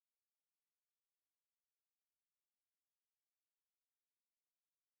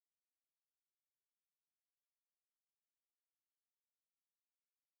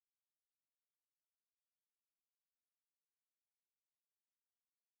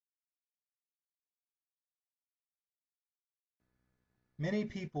Many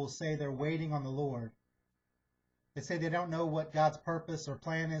people say they're waiting on the Lord. They say they don't know what God's purpose or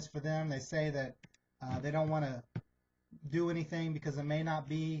plan is for them. They say that they don't want to do anything because it may not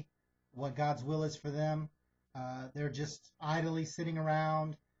be what God's will is for them. They're just idly sitting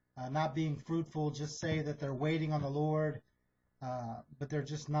around, not being fruitful, just say that they're waiting on the Lord, but they're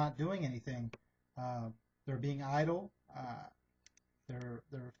just not doing anything. They're being idle.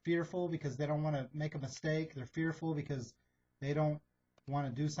 They're fearful because they don't want to make a mistake. They're fearful because they don't want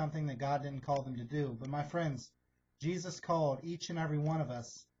to do something that God didn't call them to do. But my friends, Jesus called each and every one of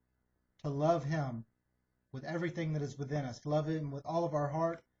us to love him with everything that is within us. Love him with all of our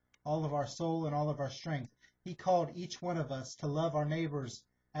heart, all of our soul, and all of our strength. He called each one of us to love our neighbors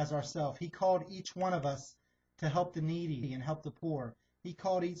as ourselves. He called each one of us to help the needy and help the poor. He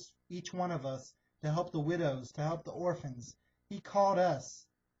called each one of us to help the widows, to help the orphans. He called us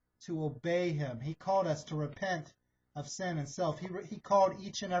to obey him. He called us to repent of sin and self. He called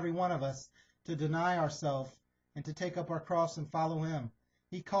each and every one of us to deny ourselves and to take up our cross and follow him.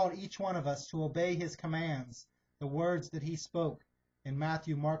 He called each one of us to obey his commands, the words that he spoke in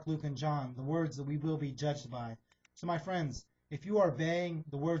Matthew, Mark, Luke, and John, the words that we will be judged by. So my friends, if you are obeying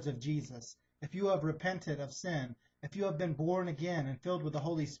the words of Jesus, if you have repented of sin, if you have been born again and filled with the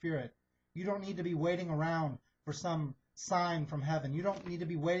Holy Spirit, you don't need to be waiting around for some sign from heaven. You don't need to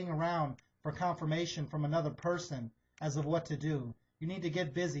be waiting around for confirmation from another person as of what to do. You need to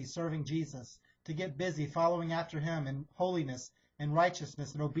get busy serving Jesus, to get busy following after him in holiness and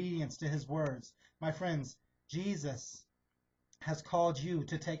righteousness and obedience to his words. My friends, Jesus has called you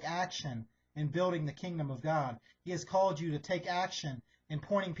to take action in building the kingdom of God. He has called you to take action in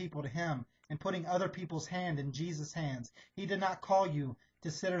pointing people to him and putting other people's hand in Jesus' hands. He did not call you to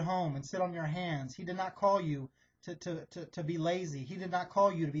sit at home and sit on your hands. He did not call you to be lazy. He did not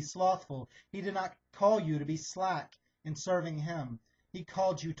call you to be slothful. He did not call you to be slack in serving him. He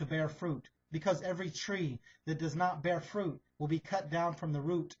called you to bear fruit, because every tree that does not bear fruit will be cut down from the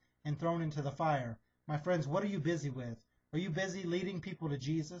root and thrown into the fire. My friends, what are you busy with? Are you busy leading people to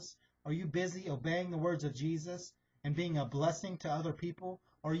Jesus? Are you busy obeying the words of Jesus and being a blessing to other people?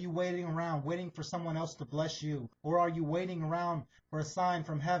 Or are you waiting around, waiting for someone else to bless you? Or are you waiting around for a sign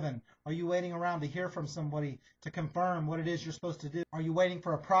from heaven? Are you waiting around to hear from somebody to confirm what it is you're supposed to do? Are you waiting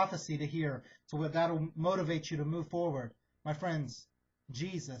for a prophecy to hear so that'll motivate you to move forward? My friends,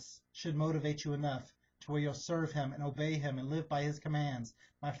 Jesus should motivate you enough to where you'll serve him and obey him and live by his commands.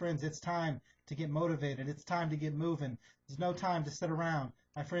 My friends, it's time to get motivated. It's time to get moving. There's no time to sit around.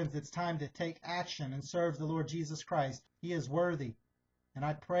 My friends, it's time to take action and serve the Lord Jesus Christ. He is worthy. And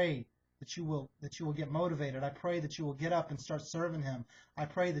I pray that you will get motivated. I pray that you will get up and start serving him. I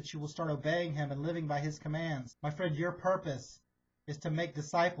pray that you will start obeying him and living by his commands. My friend, your purpose is to make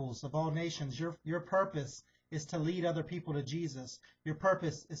disciples of all nations. Your purpose is to lead other people to Jesus. Your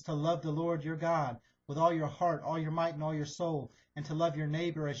purpose is to love the Lord your God with all your heart, all your might, and all your soul, and to love your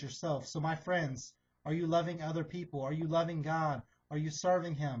neighbor as yourself. So my friends, are you loving other people? Are you loving God? Are you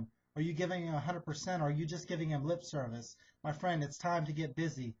serving him? Are you giving him 100%? Or are you just giving him lip service? My friend, it's time to get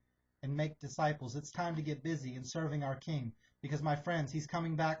busy and make disciples. It's time to get busy in serving our King. Because, my friends, he's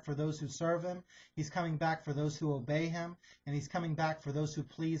coming back for those who serve him. He's coming back for those who obey him. And he's coming back for those who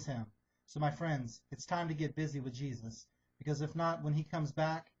please him. So, my friends, it's time to get busy with Jesus. Because if not, when he comes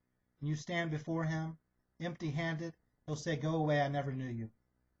back and you stand before him empty-handed, he'll say, "Go away, I never knew you."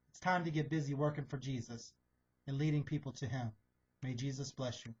 It's time to get busy working for Jesus and leading people to him. May Jesus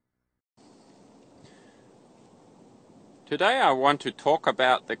bless you. Today I want to talk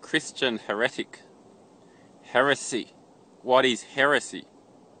about the Christian heretic. Heresy. What is heresy?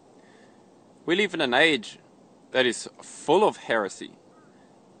 We live in an age that is full of heresy.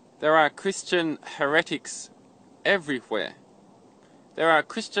 There are Christian heretics everywhere. There are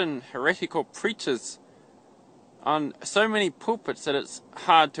Christian heretical preachers on so many pulpits that it's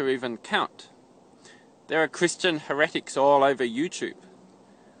hard to even count. There are Christian heretics all over YouTube,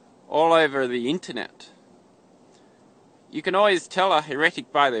 all over the internet. You can always tell a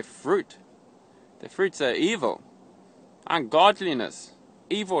heretic by their fruit. Their fruits are evil, ungodliness,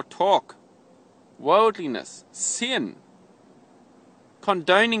 evil talk, worldliness, sin,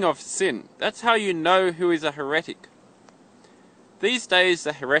 condoning of sin. That's how you know who is a heretic. These days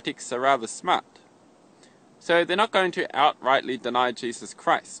the heretics are rather smart. So they're not going to outrightly deny Jesus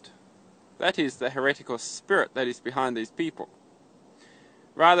Christ. That is the heretical spirit that is behind these people.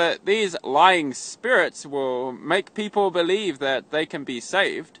 Rather, these lying spirits will make people believe that they can be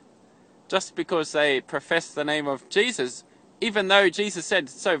saved just because they profess the name of Jesus, even though Jesus said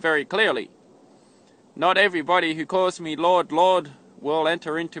so very clearly, "Not everybody who calls me Lord, Lord will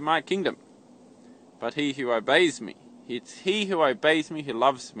enter into my kingdom, but he who obeys me, It's he who obeys me who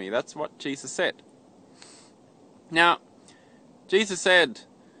loves me. That's what Jesus said. Now, Jesus said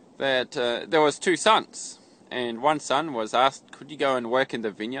that there was 2 sons, and one son was asked, could you go and work in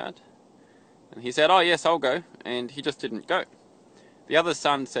the vineyard? And he said, oh yes, I'll go, and he just didn't go. The other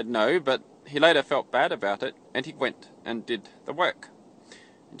son said no, but he later felt bad about it, and he went and did the work.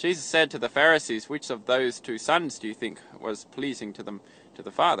 And Jesus said to the Pharisees, which of those 2 sons do you think was pleasing to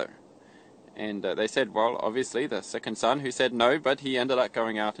the Father? And they said, well, obviously the second son, who said no, but he ended up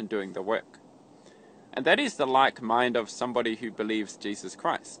going out and doing the work. And that is the like mind of somebody who believes Jesus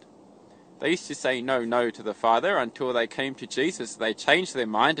Christ. They used to say no to the Father until they came to Jesus. They changed their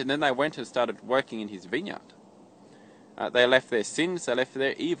mind, and then they went and started working in his vineyard. They left their sins, they left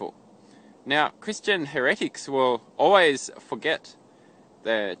their evil. Now, Christian heretics will always forget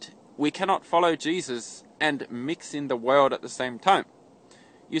that we cannot follow Jesus and mix in the world at the same time.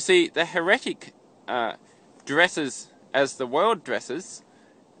 You see, the heretic dresses as the world dresses.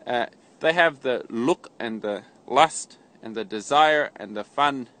 They have the look and the lust and the desire and the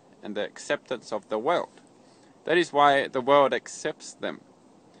fun and the acceptance of the world. That is why the world accepts them.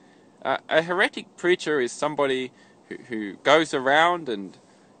 A heretic preacher is somebody who goes around and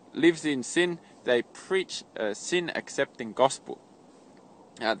lives in sin. They preach a sin-accepting gospel.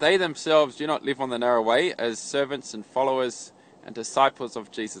 They themselves do not live on the narrow way as servants and followers and disciples of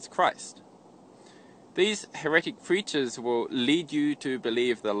Jesus Christ. These heretic preachers will lead you to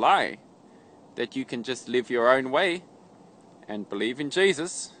believe the lie that you can just live your own way and believe in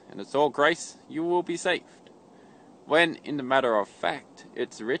Jesus, and it's all grace, you will be saved. When, in the matter of fact,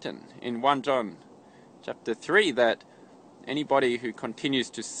 it's written in 1 John chapter 3 that anybody who continues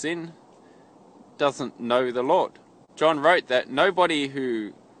to sin doesn't know the Lord. John wrote that nobody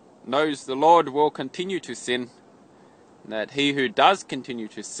who knows the Lord will continue to sin, and that he who does continue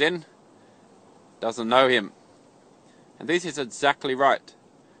to sin doesn't know him. And this is exactly right,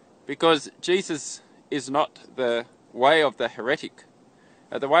 because Jesus is not the way of the heretic.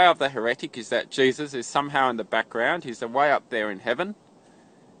 The way of the heretic is that Jesus is somehow in the background. He's way up there in heaven,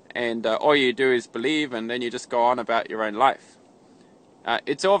 and all you do is believe, and then you just go on about your own life.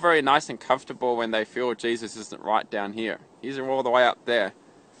 It's all very nice and comfortable when they feel Jesus isn't right down here. He's all the way up there,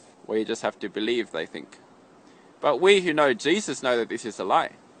 where you just have to believe, they think. But we who know Jesus know that this is a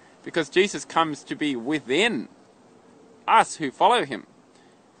lie, because Jesus comes to be within us who follow him.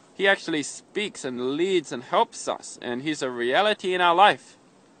 He actually speaks and leads and helps us, and he's a reality in our life.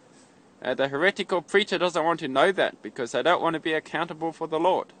 The heretical preacher doesn't want to know that, because they don't want to be accountable for the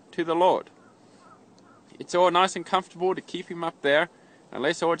Lord, to the Lord. It's all nice and comfortable to keep him up there, and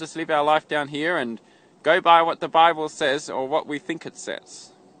let's all just live our life down here and go by what the Bible says or what we think it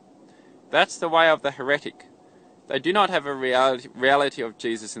says. That's the way of the heretic. They do not have a reality of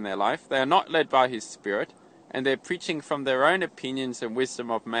Jesus in their life. They are not led by his Spirit, and they're preaching from their own opinions and wisdom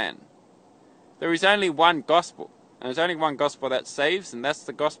of man. There is only one gospel, and there's only one gospel that saves, and that's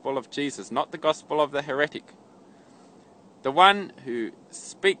the gospel of Jesus, not the gospel of the heretic. The one who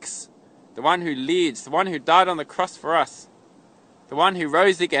speaks, the one who leads, the one who died on the cross for us, the one who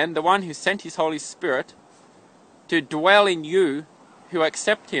rose again, the one who sent his Holy Spirit to dwell in you who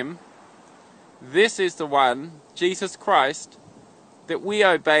accept him. This is the one, Jesus Christ, that we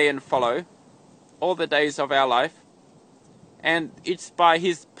obey and follow all the days of our life. And it's by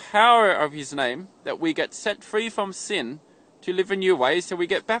his power of his name that we get set free from sin to live a new way. So we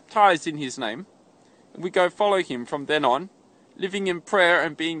get baptized in his name. And we go follow him from then on, living in prayer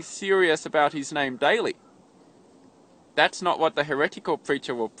and being serious about his name daily. That's not what the heretical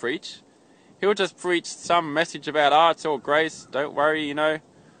preacher will preach. He'll just preach some message about, it's all grace, don't worry,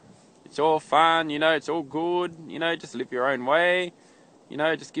 it's all fun, it's all good, just live your own way,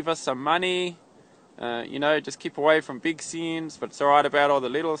 just give us some money, just keep away from big sins, but it's alright about all the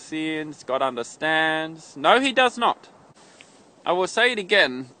little sins, God understands. No, he does not. I will say it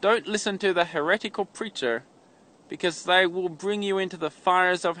again, don't listen to the heretical preacher, because they will bring you into the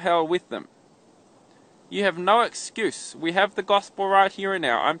fires of hell with them. You have no excuse. We have the gospel right here and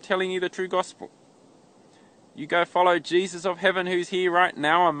now. I'm telling you the true gospel. You go follow Jesus of heaven who's here right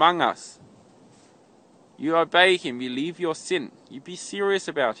now among us. You obey him. You leave your sin. You be serious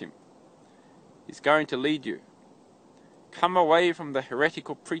about him. He's going to lead you. Come away from the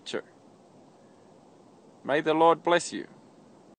heretical preacher. May the Lord bless you.